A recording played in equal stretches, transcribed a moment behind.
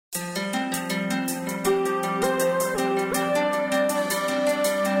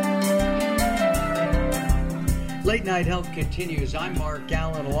Late Night Health continues. I'm Mark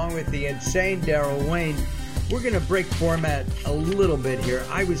Alyn, along with the insane Daryl Wayne. We're going to break format a little bit here.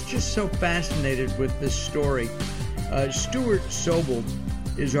 I was just so fascinated with this story. Stuart Sobel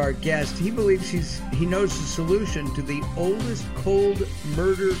is our guest. He believes he knows the solution to the oldest cold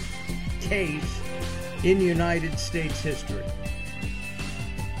murder case in United States history.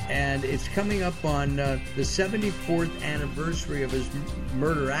 And it's coming up on the 74th anniversary of his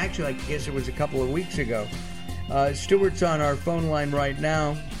murder. Actually, I guess it was a couple of weeks ago. Stuart's on our phone line right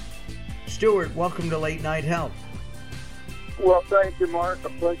now. Stuart, welcome to Late Night Health. Well, thank you, Mark. A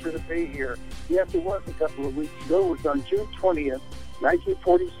pleasure to be here. Yes, it was a couple of weeks ago. It was on June 20th,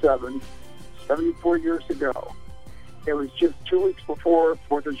 1947, 74 years ago. It was just 2 weeks before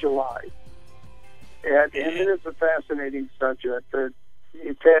 4th of July. And it is a fascinating subject that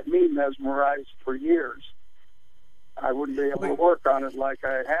it's had me mesmerized for years. I wouldn't be able to work on it like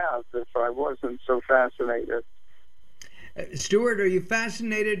I have if I wasn't so fascinated. Stuart, are you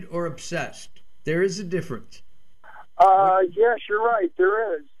fascinated or obsessed? There is a difference. Yes, you're right.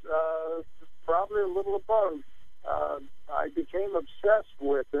 There is. Probably a little of both. I became obsessed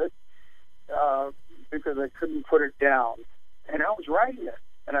with it because I couldn't put it down. And I was writing it,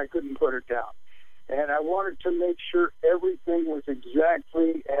 and I couldn't put it down. And I wanted to make sure everything was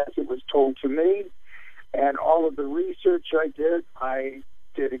exactly as it was told to me. And all of the research I did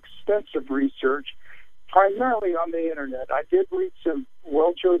extensive research, primarily on the Internet. I did read some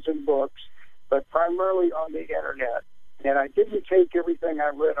well-chosen books, but primarily on the Internet. And I didn't take everything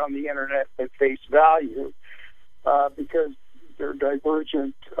I read on the Internet at face value because they're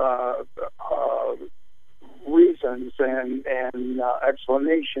divergent reasons and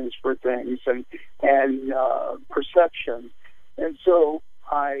explanations for things and perception. And so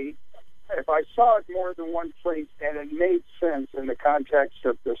if I saw it more than one place and it made sense in the context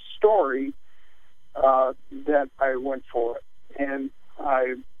of the story, that I went for it. And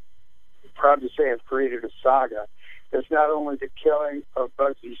I'm proud to say I've created a saga. It's not only the killing of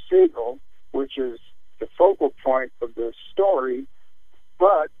Bugsy Siegel, which is the focal point of the story,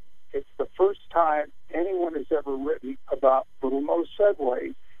 but it's the first time anyone has ever written about Little Mo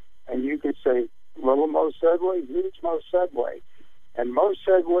Sedway. And you could say, Little Mo Sedway? Who's Mo Sedway? And Mo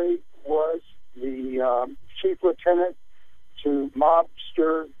Sedway was the chief lieutenant to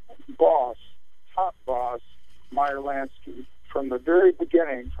mobster boss, top boss, Meyer Lansky, from the very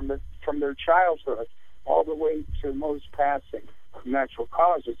beginning, from their childhood, all the way to Mo's passing of natural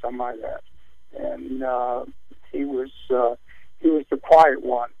causes, I might add. And he was the quiet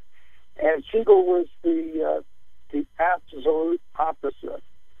one. And Siegel was the absolute opposite.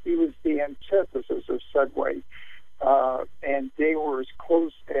 He was the antithesis of Sedway. And they were as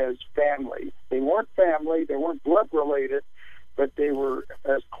close as family. They weren't family, they weren't blood related, but they were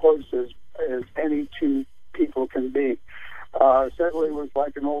as close as any two people can be. Sedway was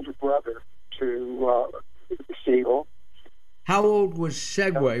like an older brother to Siegel. How old was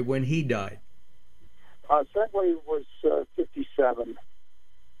Sedway when he died? Sedway was 57.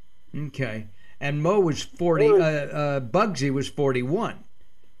 Okay. And Mo was 40. Bugsy was 41.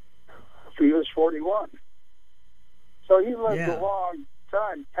 He was 41. So he lived a long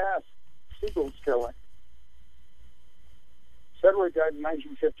time past Siegel's killing. Sedway died in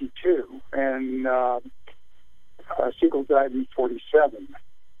 1952, and Siegel died in 47.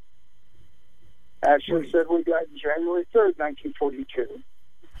 Actually, Sedway died on January 3rd, 1942.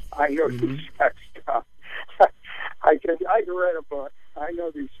 I know these facts. I can write a book. I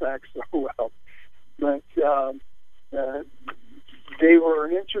know these facts so well. But they were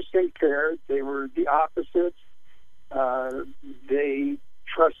an interesting pair. They were the opposites. They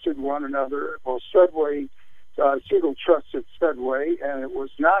trusted one another. Well, Siegel trusted Sedway, and it was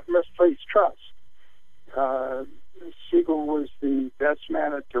not misplaced trust. Siegel was the best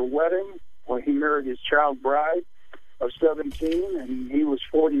man at their wedding when he married his child bride of 17, and he was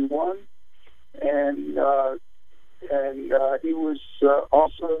 41. And he was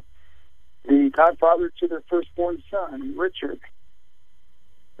also the godfather to their firstborn son, Richard,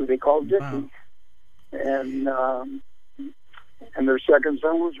 who they called Dickie. Wow. And their second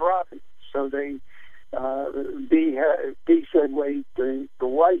son was Robbie. So they, B Sedway, the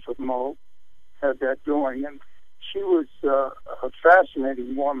wife of Mo, had that going, and she was a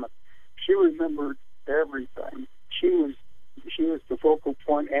fascinating woman. She remembered everything. She was the focal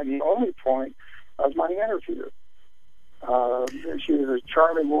point and the only point of my interview. She was a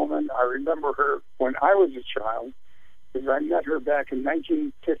charming woman. I remember her when I was a child, because I met her back in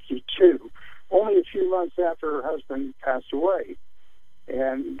 1952, only a few months after her husband passed away.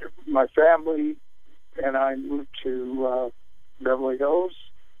 And my family and I moved to Beverly Hills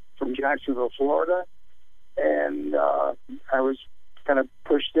from Jacksonville, Florida. and I was kind of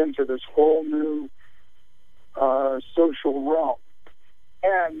pushed into this whole new social realm.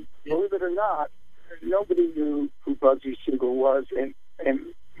 And believe it or not, nobody knew who Bugsy Siegel was, and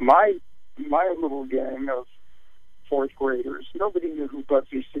my little gang of fourth graders, nobody knew who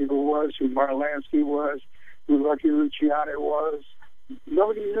Bugsy Siegel was, who Marlansky was, who Lucky Luciano was.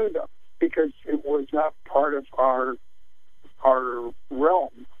 Nobody knew them because it was not part of our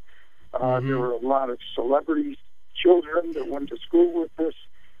realm. There were a lot of celebrity children that went to school with us,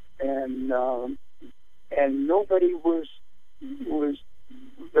 and nobody was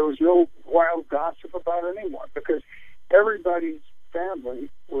there was no wild gossip about anyone because everybody's family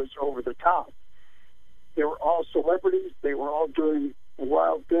was over the top. They were all celebrities. They were all doing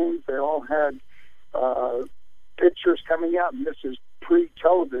wild things. They all had pictures coming out, and this is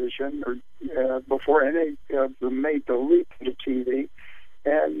pre-television or before any of them made the leap into TV.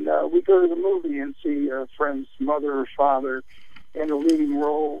 And we go to the movie and see a friend's mother or father in a leading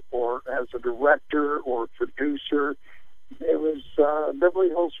role or as a director or producer. It was Beverly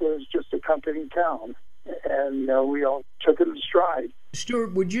Hills was just a company town, and we all took it in stride.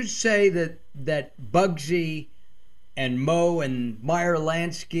 Stuart, would you say that Bugsy and Moe and Meyer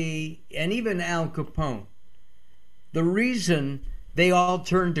Lansky and even Al Capone, the reason they all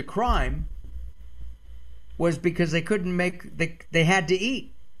turned to crime was because they couldn't they had to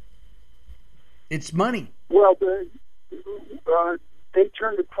eat. It's money. Well, they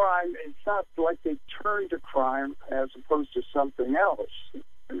turned to crime. It's not like they turned to crime as opposed to something else.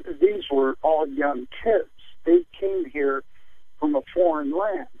 These were all young kids. They came here from a foreign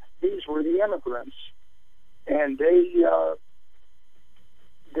land. These were the immigrants. And their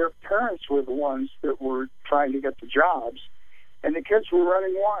parents were the ones that were trying to get the jobs. And the kids were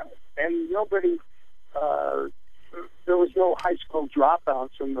running wild. And nobody, there was no high school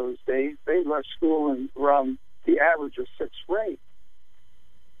dropouts in those days. They left school in around the average of sixth grade.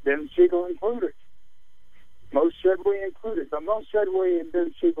 Ben Siegel included. Moe Sedway included. But Moe Sedway and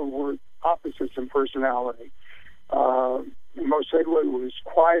Ben Siegel were opposites in personality. Moe Sedway was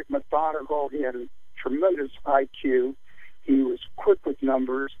quiet, methodical. He had a tremendous IQ. He was quick with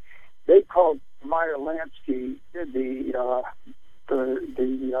numbers. They called Meyer Lansky the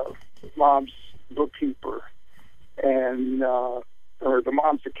mom's bookkeeper and or the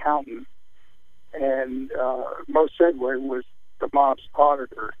mom's accountant, and Moe Sedway was the mom's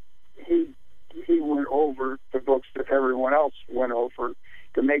auditor. He went over the books that everyone else went over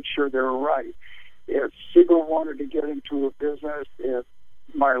to make sure they were right. If Siegel wanted to get into a business, if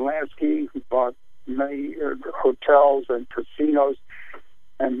Meyer Lansky, who bought many hotels and casinos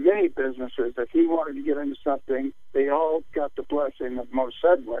and many businesses, if he wanted to get into something, they all got the blessing of Moe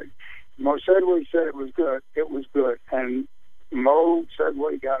Sedway. Moe Sedway said it was good. It was good. And Moe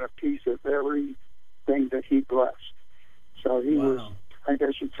Sedway got a piece of everything that he blessed. So he was, I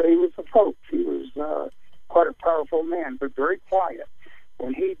guess you'd say he was the Pope. He was quite a powerful man, but very quiet.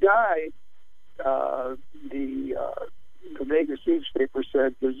 When he died, the Vegas newspaper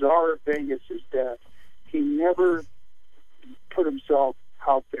said the Czar of Vegas is dead. He never put himself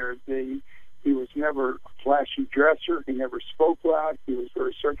out there. He was never a flashy dresser. He never spoke loud. He was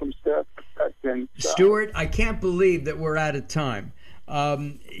very circumspect. And, Stuart, I can't believe that we're out of time.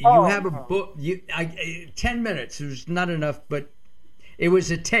 You have a book. 10 minutes. It was not enough, but it was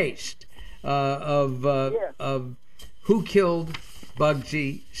a taste of who killed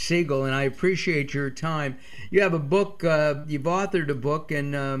Bugsy Siegel, and I appreciate your time. You have a book. You've authored a book,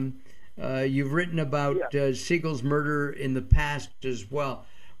 and you've written about Siegel's murder in the past as well.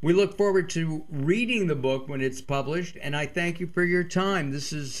 We look forward to reading the book when it's published, and I thank you for your time.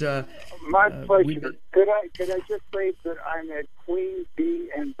 This is my pleasure. Could I just say that I'm at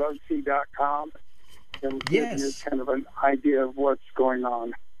queenbeeandbugsy.com? It'll give you kind of an idea of what's going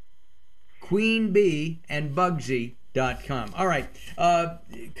on. queenbeeandbugsy.com. All right.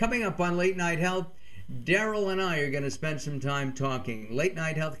 Coming up on Late Night Health, Daryl and I are going to spend some time talking. Late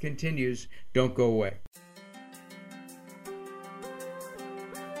Night Health continues. Don't go away.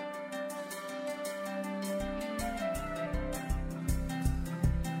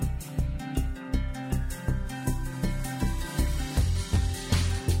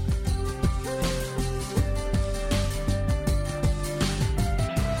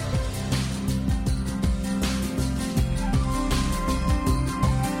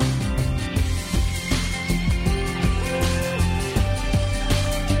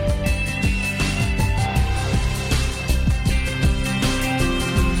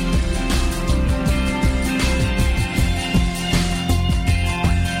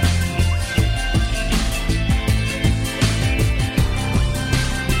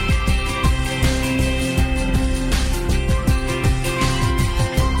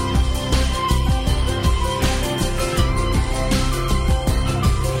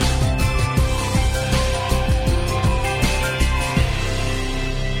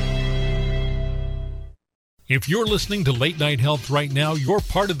 If you're listening to Late Night Health right now, you're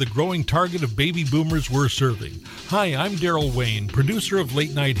part of the growing target of baby boomers we're serving. Hi, I'm Daryl Wayne, producer of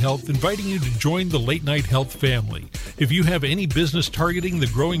Late Night Health, inviting you to join the Late Night Health family. If you have any business targeting the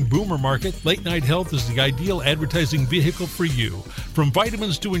growing boomer market, Late Night Health is the ideal advertising vehicle for you. From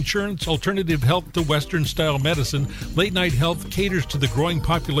vitamins to insurance, alternative health to Western-style medicine, Late Night Health caters to the growing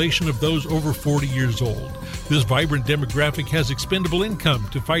population of those over 40 years old. This vibrant demographic has expendable income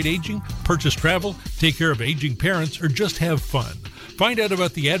to fight aging, purchase travel, take care of aging parents, or just have fun. Find out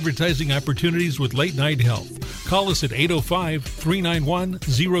about the advertising opportunities with Late Night Health. Call us at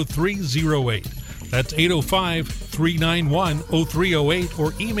 805-391-0308. That's 805-391-0308,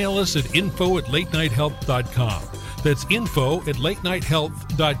 or email us at info@latenighthealth.com. That's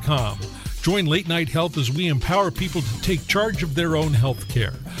info@latenighthealth.com. Join Late Night Health as we empower people to take charge of their own health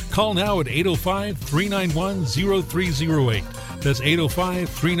care. Call now at 805-391-0308. That's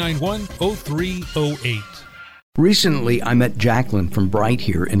 805-391-0308. Recently, I met Jacqueline from Bright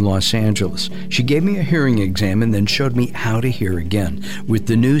here in Los Angeles. She gave me a hearing exam and then showed me how to hear again with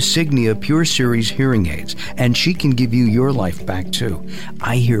the new Signia Pure Series hearing aids, and she can give you your life back too.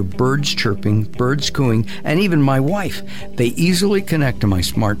 I hear birds chirping, birds cooing, and even my wife. They easily connect to my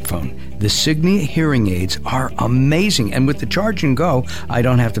smartphone. The Signia hearing aids are amazing, and with the charge and go, I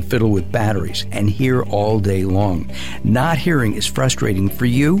don't have to fiddle with batteries and hear all day long. Not hearing is frustrating for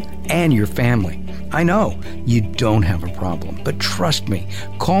you and your family. I know you don't have a problem, but trust me,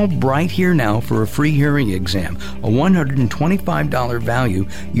 call Bright Here now for a free hearing exam, a $125 value,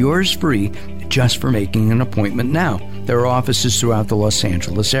 yours free, just for making an appointment now. There are offices throughout the Los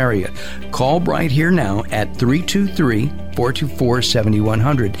Angeles area. Call Bright Here now at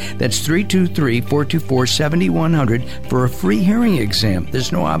 323-424-7100. That's 323-424-7100 for a free hearing exam.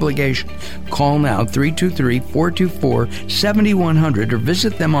 There's no obligation. Call now, 323-424-7100, or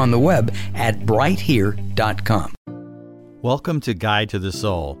visit them on the web at brighthere.com. Welcome to Guide to the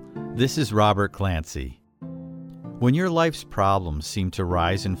Soul. This is Robert Clancy. When your life's problems seem to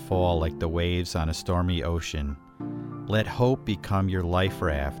rise and fall like the waves on a stormy ocean, let hope become your life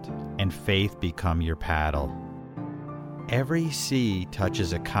raft and faith become your paddle. Every sea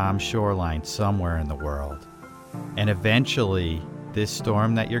touches a calm shoreline somewhere in the world, and eventually this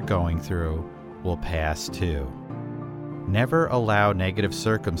storm that you're going through will pass too. Never allow negative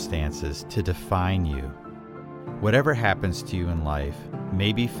circumstances to define you. Whatever happens to you in life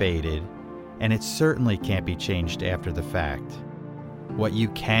may be fated, and it certainly can't be changed after the fact. What you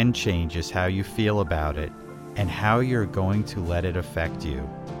can change is how you feel about it and how you're going to let it affect you.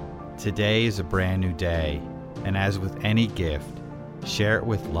 Today is a brand new day, and as with any gift, share it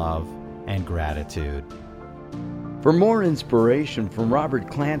with love and gratitude. For more inspiration from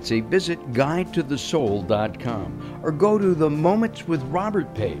Robert Clancy, visit guidetothesoul.com or go to the Moments with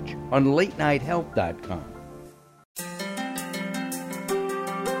Robert page on latenighthealth.com.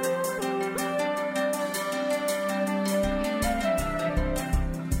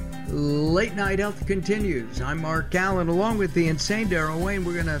 Late Night Health continues. I'm Mark Alyn, along with the insane Daryl Wayne.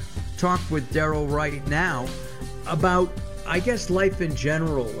 We're going to talk with Daryl right now about, I guess, life in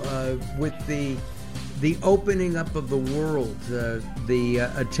general, with the opening up of the world, the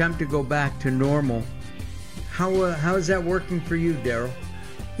attempt to go back to normal. How is that working for you, Daryl?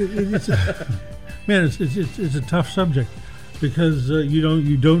 It's a tough subject because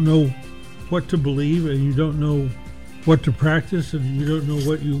you don't know what to believe, and you don't know what to practice, and you don't know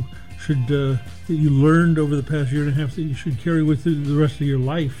what you should that you learned over the past year and a half that you should carry with you the rest of your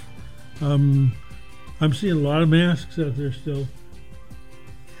life. I'm seeing a lot of masks out there still.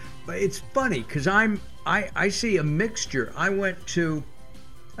 But it's funny because I see a mixture. I had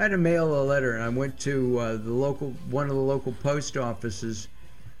to mail a letter, and I went to one of the local post offices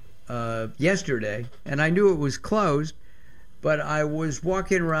yesterday, and I knew it was closed, but I was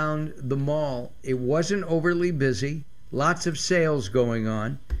walking around the mall. It wasn't overly busy, lots of sales going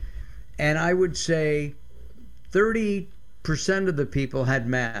on, and I would say 30% of the people had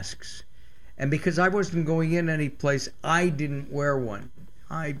masks. And because I wasn't going in any place, I didn't wear one.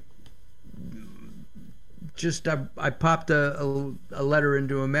 I popped a letter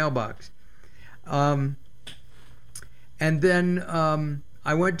into a mailbox. And then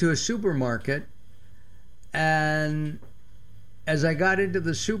I went to a supermarket, and as I got into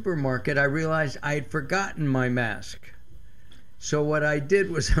the supermarket, I realized I had forgotten my mask. So what I did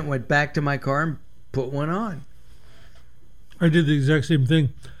was I went back to my car and put one on. I did the exact same thing.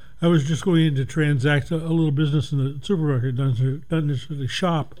 I was just going in to transact a little business in the supermarket, not necessarily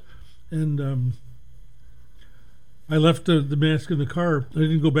shop, and I left the mask in the car. I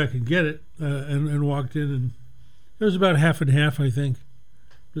didn't go back and get it, and walked in, and it was about half and half, I think.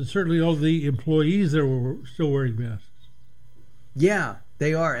 but certainly all the employees there were still wearing masks. Yeah,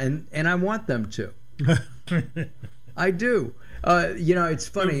 they are, and I want them to. I do. It's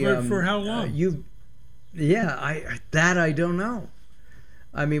funny. For how long? I don't know.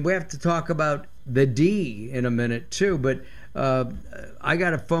 I mean, we have to talk about the D in a minute too. But I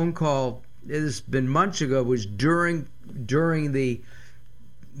got a phone call. It's been months ago. It was during the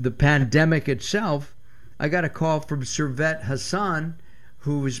pandemic itself. I got a call from Servet Hassan,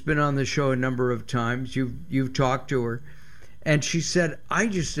 who has been on the show a number of times. You've talked to her, and she said, "I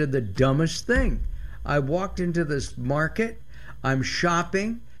just did the dumbest thing. I walked into this market. I'm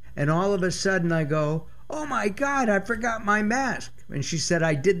shopping, and all of a sudden I go, 'Oh my God, I forgot my mask.'" And she said,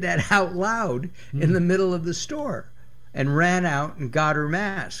 "I did that out loud in the middle of the store and ran out and got her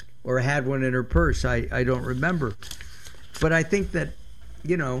mask, or had one in her purse. I don't remember." But I think that,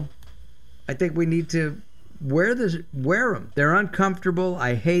 I think we need to wear them. They're uncomfortable.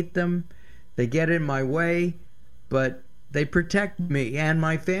 I hate them. They get in my way, but they protect me and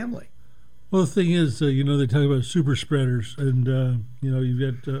my family. Well, the thing is, they talk about super spreaders, and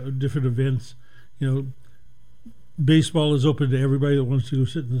you've got different events. Baseball is open to everybody that wants to go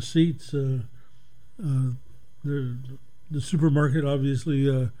sit in the seats. The supermarket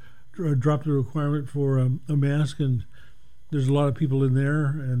obviously dropped the requirement for a mask, and there's a lot of people in there.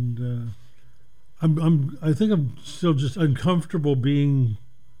 And I think I'm still just uncomfortable being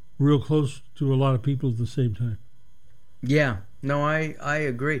real close to a lot of people at the same time. Yeah, no, I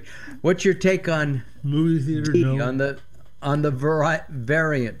agree. What's your take on movie theater? D, No. on the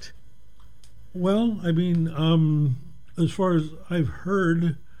variant? Well, I mean, as far as I've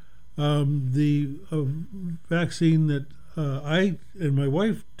heard, the vaccine that I and my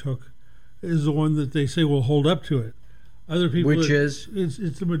wife took is the one that they say will hold up to it. Other people, Which is?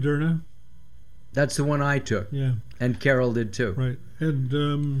 It's the Moderna. That's the one I took. Yeah. And Carol did too. Right.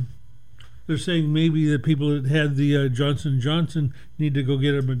 And they're saying maybe that people that had the Johnson & Johnson need to go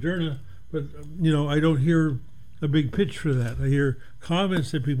get a Moderna. But, I don't hear a big pitch for that. I hear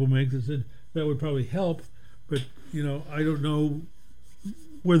comments that people make that said that would probably help. But, I don't know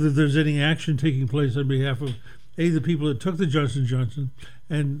whether there's any action taking place on behalf of, the people that took the Johnson & Johnson.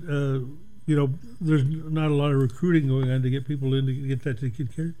 And, there's not a lot of recruiting going on to get people in to get that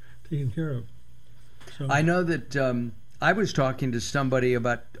taken care of. So. I know that I was talking to somebody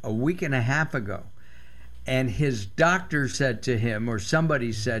about a week and a half ago, and his doctor said to him, or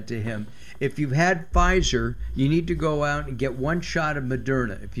somebody said to him, if you've had Pfizer, you need to go out and get one shot of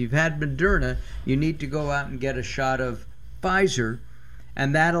Moderna. If you've had Moderna, you need to go out and get a shot of Pfizer,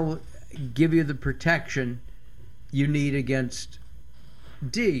 and that'll give you the protection you need against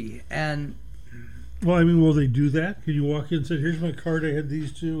D. And well, I mean, will they do that? Can you walk in and say, "Here's my card. I had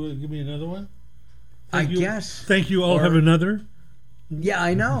these two. Give me another one"? I guess. Thank you. I'll have another. Yeah,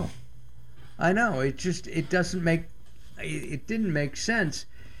 I know. It didn't make sense.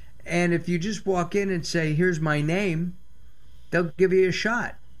 And if you just walk in and say, "Here's my name," they'll give you a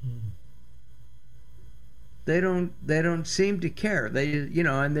shot. They don't seem to care.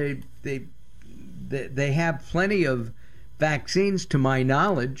 And they have plenty of vaccines, to my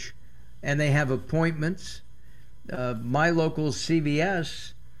knowledge, and they have appointments. My local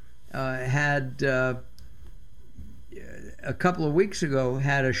CVS had a couple of weeks ago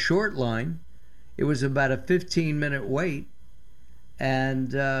had a short line. It was about a 15-minute wait,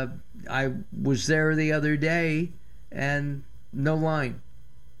 and I was there the other day, and no line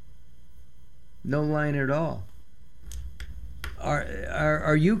at all.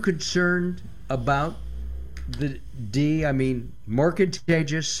 Are you concerned about the D? I mean, more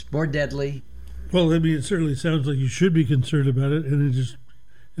contagious, more deadly? Well, I mean, it certainly sounds like you should be concerned about it, and it's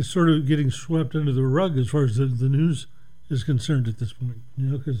sort of getting swept under the rug as far as the news is concerned at this point.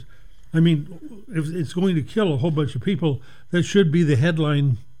 Because, I mean, if it's going to kill a whole bunch of people, that should be the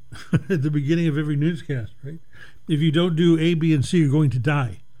headline at the beginning of every newscast, right? If you don't do A, B, and C, you're going to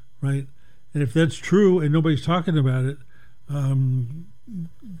die, right? And if that's true and nobody's talking about it,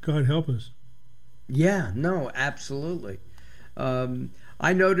 God help us. Yeah, no, absolutely.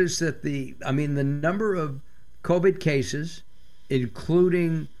 I noticed that the number of COVID cases,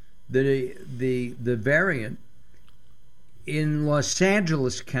 including the variant in Los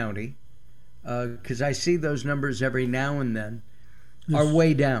Angeles County, because I see those numbers every now and then, are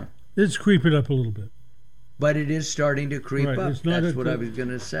way down. It's creeping up a little bit. But it is starting to creep right. up. That's what I was going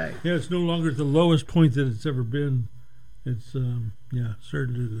to say. Yeah, it's no longer at the lowest point that it's ever been. It's,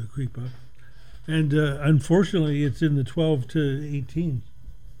 starting to creep up. And unfortunately, it's in the 12 to 18.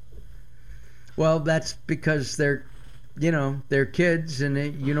 Well, that's because they're kids, and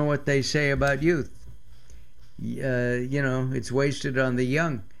you know what they say about youth. it's wasted on the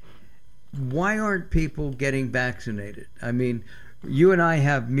young. Why aren't people getting vaccinated? I mean, you and I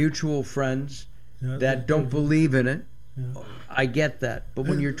have mutual friends that don't believe in it. Yeah. I get that. But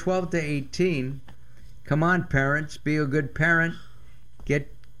when you're 12 to 18, come on, parents, be a good parent.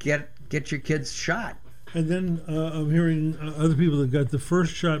 Get your kids shot. And then I'm hearing other people that got the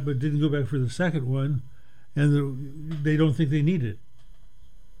first shot but didn't go back for the second one, and they don't think they need it.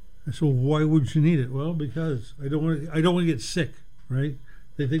 So why would you need it? Well, because I don't want to get sick, right?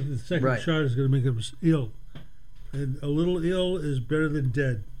 They think the second shot is going to make them ill, and a little ill is better than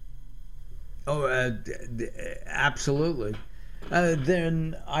dead. Oh, absolutely.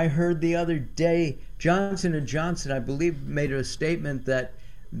 Then I heard the other day, Johnson & Johnson, I believe, made a statement that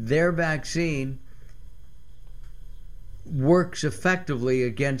their vaccine works effectively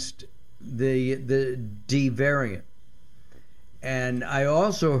against the D variant. And I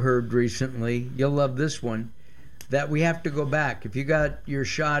also heard recently, you'll love this one, that we have to go back. If you got your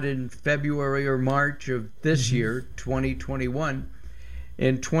shot in February or March of this year, 2021,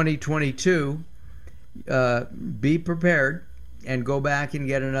 in 2022, be prepared and go back and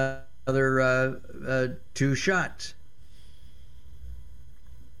get another 2 shots.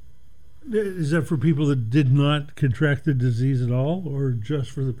 Is that for people that did not contract the disease at all, or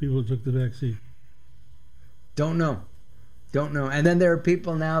just for the people that took the vaccine? Don't know. And then there are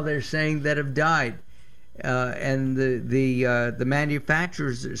people now they're saying that have died, and the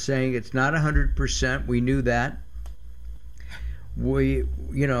manufacturers are saying it's not 100%. We knew that. We're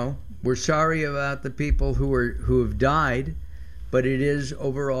sorry about the people who have died, but it is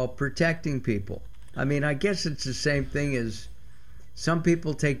overall protecting people. I mean, I guess it's the same thing as some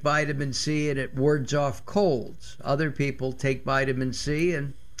people take vitamin C and it wards off colds. Other people take vitamin C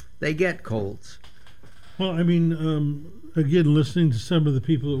and they get colds. Well, I mean, again, listening to some of the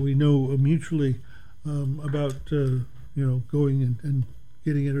people that we know mutually about, going and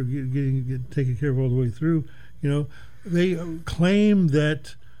getting it or getting taken care of all the way through, they claim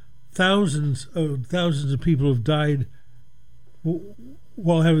that thousands of people have died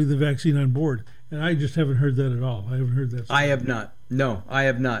while having the vaccine on board. And I just haven't heard that at all. I haven't heard that. I have not. No, I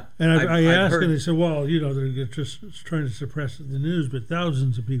have not. And I asked, and they said, well, they're just trying to suppress the news, but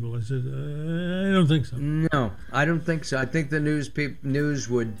thousands of people. I said, I don't think so. No, I don't think so. I think the news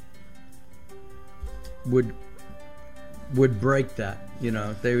would break that.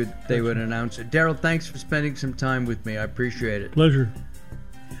 They would announce it. Daryl, thanks for spending some time with me. I appreciate it. Pleasure.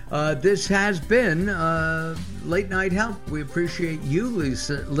 This has been Late Night Health. We appreciate you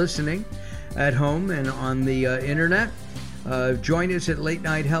listening at home and on the internet. Join us at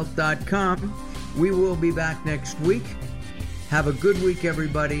latenighthealth.com. We will be back next week. Have a good week,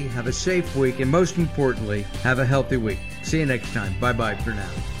 everybody. Have a safe week. And most importantly, have a healthy week. See you next time. Bye-bye for now.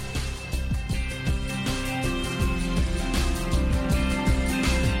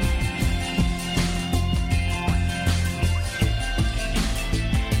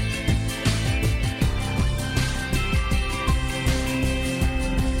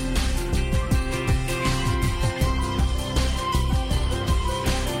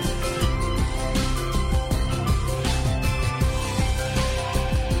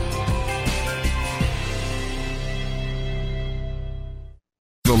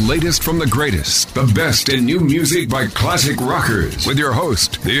 Latest from the greatest, the best in new music by classic rockers, with your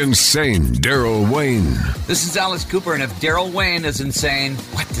host, the insane Daryl Wayne. This is Alice Cooper, and if Daryl Wayne is insane,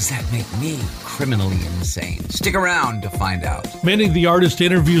 what does that make me? Criminally insane. Stick around to find out. Many of the artist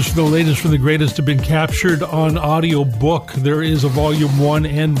interviews for the latest from the greatest have been captured on audiobook. There is a Volume 1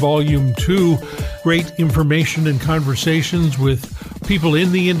 and Volume 2. Great information and conversations with people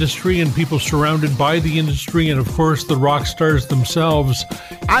in the industry and people surrounded by the industry, and of course the rock stars themselves.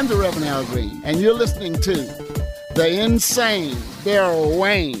 I'm the Reverend Al Green, and you're listening to the insane Daryl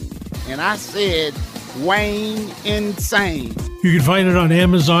Wayne. And I said Wayne Insane. You can find it on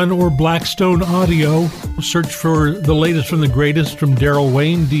Amazon or Blackstone Audio. Search for the latest from the greatest from Daryl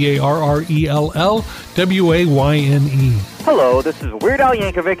Wayne, Darrell Wayne. Hello, this is Weird Al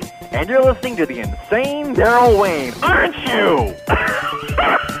Yankovic, and you're listening to the insane Daryl Wayne, aren't you?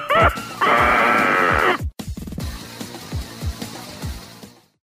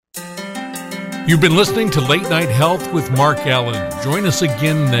 You've been listening to Late Night Health with Mark Alyn. Join us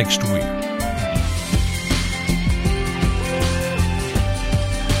again next week.